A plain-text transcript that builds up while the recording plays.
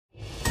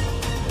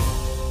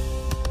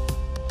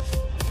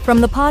From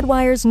the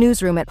Podwire's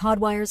newsroom at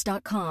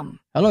podwires.com.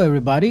 Hello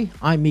everybody,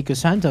 I'm Miko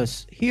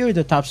Santos. Here are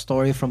the top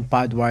story from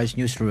Podwire's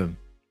newsroom.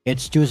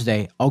 It's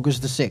Tuesday,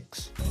 August the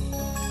 6th.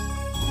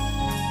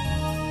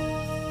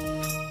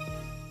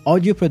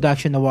 Audio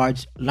Production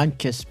Awards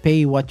launches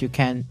Pay What You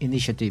Can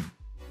initiative.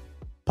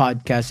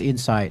 Podcast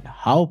Insight,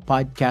 how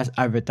podcast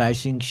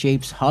advertising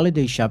shapes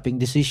holiday shopping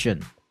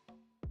decision.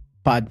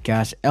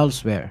 Podcast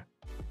Elsewhere,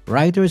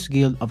 Writers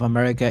Guild of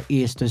America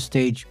is to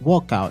stage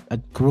Walkout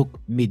at Crook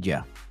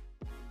Media.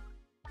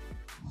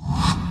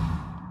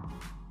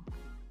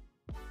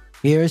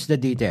 Here's the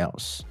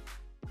details.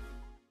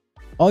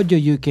 Audio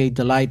UK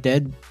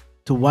delighted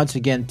to once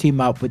again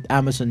team up with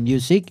Amazon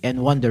Music and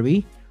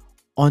Wondery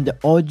on the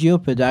Audio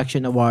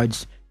Production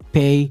Awards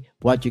Pay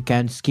What You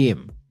Can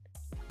scheme.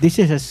 This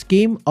is a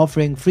scheme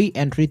offering free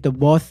entry to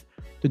both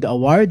to the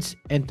awards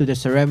and to the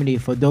ceremony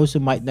for those who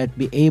might not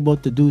be able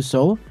to do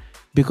so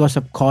because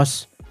of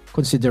cost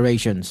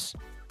considerations.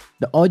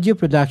 The Audio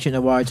Production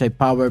Awards are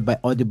powered by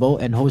Audible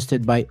and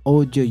hosted by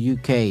Audio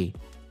UK.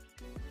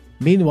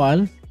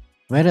 Meanwhile,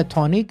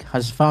 Veritonic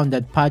has found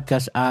that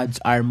podcast ads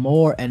are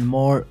more and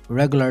more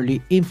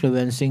regularly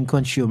influencing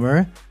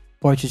consumer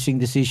purchasing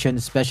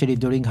decisions, especially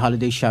during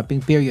holiday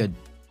shopping period.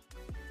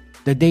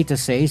 The data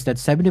says that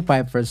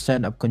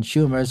 75% of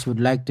consumers would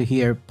like to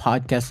hear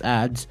podcast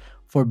ads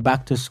for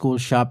back-to-school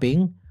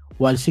shopping,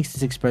 while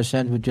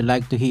 66% would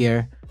like to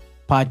hear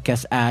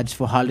podcast ads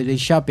for holiday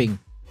shopping.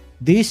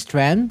 This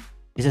trend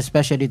is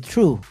especially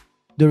true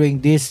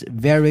during this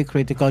very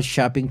critical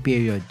shopping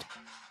period.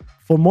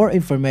 For more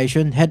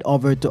information, head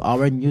over to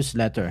our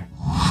newsletter.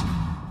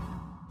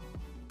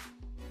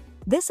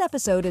 This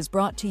episode is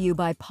brought to you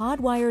by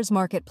Podwire's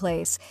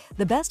Marketplace,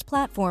 the best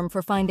platform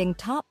for finding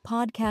top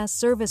podcast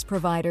service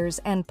providers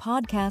and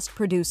podcast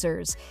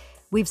producers.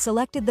 We've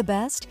selected the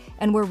best,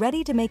 and we're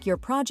ready to make your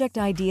project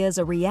ideas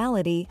a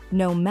reality,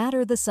 no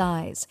matter the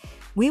size.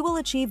 We will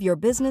achieve your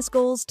business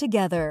goals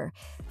together.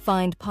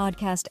 Find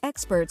podcast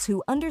experts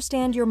who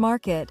understand your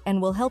market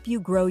and will help you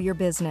grow your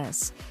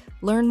business.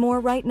 Learn more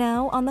right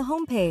now on the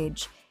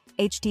homepage,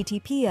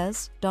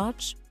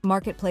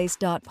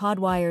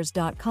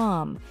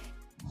 https://marketplace.podwires.com.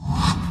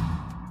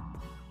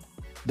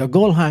 The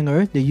Goal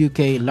Hanger, the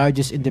UK's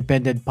largest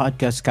independent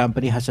podcast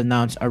company, has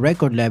announced a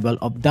record level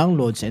of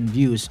downloads and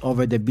views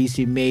over the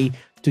busy May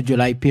to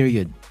July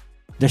period.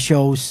 The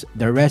shows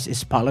The Rest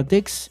is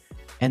Politics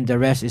and The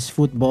Rest is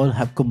Football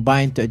have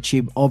combined to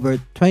achieve over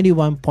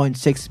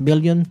 21.6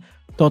 million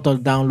total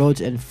downloads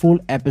and full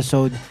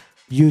episode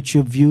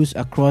YouTube views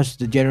across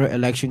the general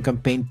election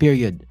campaign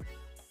period.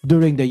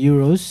 During the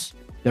Euros,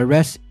 The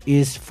Rest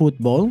is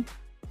Football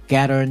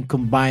gathered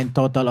combined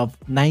total of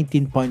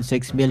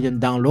 19.6 million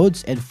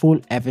downloads and full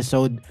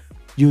episode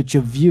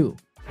YouTube view.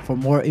 For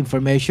more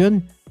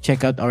information,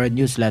 check out our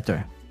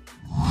newsletter.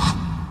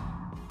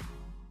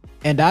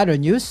 And other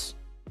news,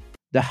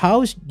 the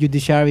House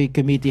Judiciary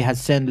Committee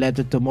has sent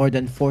letters to more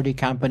than 40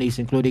 companies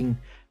including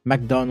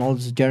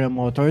McDonald's, General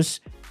Motors,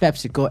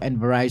 PepsiCo, and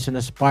Verizon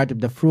as part of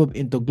the probe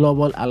into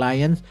Global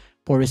Alliance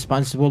for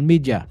Responsible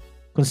Media.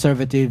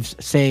 Conservatives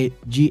say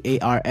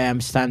GARM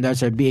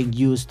standards are being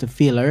used to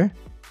filter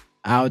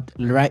out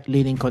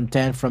right-leaning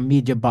content from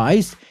media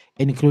buys,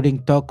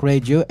 including talk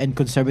radio and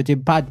conservative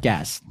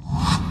podcasts.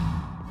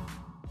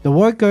 The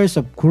workers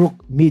of Crook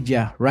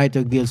Media,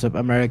 Writers Guild of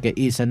America,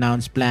 is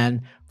announced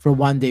plan for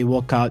one-day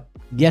walkout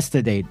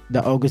yesterday,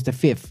 the August the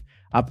 5th,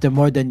 after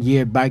more than a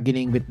year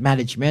bargaining with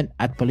management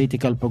at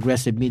Political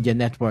Progressive Media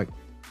Network.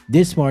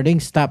 This morning,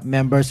 staff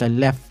members are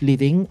left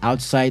fleeting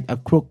outside a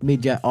Crook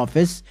Media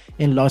office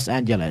in Los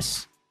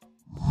Angeles.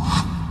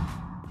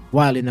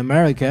 While in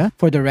America,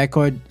 for the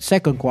record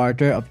second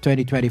quarter of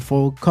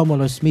 2024,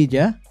 Cumulus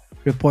Media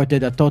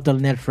reported a total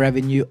net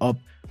revenue of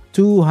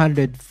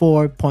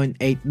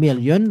 $204.8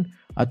 million,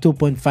 a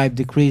 2.5%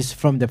 decrease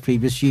from the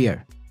previous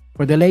year.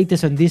 For the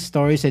latest on these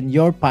stories and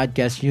your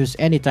podcast news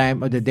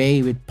anytime of the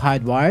day with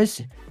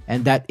Podwires,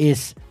 and that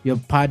is your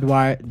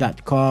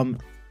podwire.com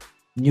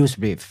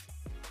NEWSBRIEF.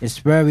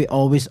 It's where we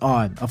always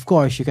on. Of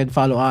course, you can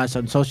follow us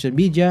on social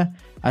media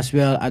as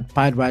well at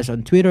Podwires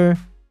on Twitter,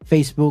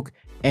 Facebook,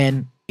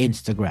 and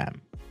Instagram.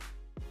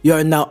 You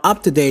are now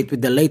up to date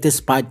with the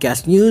latest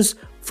podcast news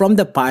from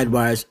the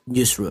Podwires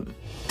newsroom.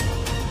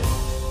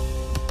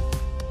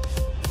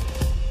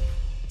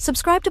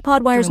 Subscribe to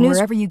Podwire's news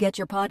wherever you get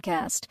your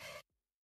podcast.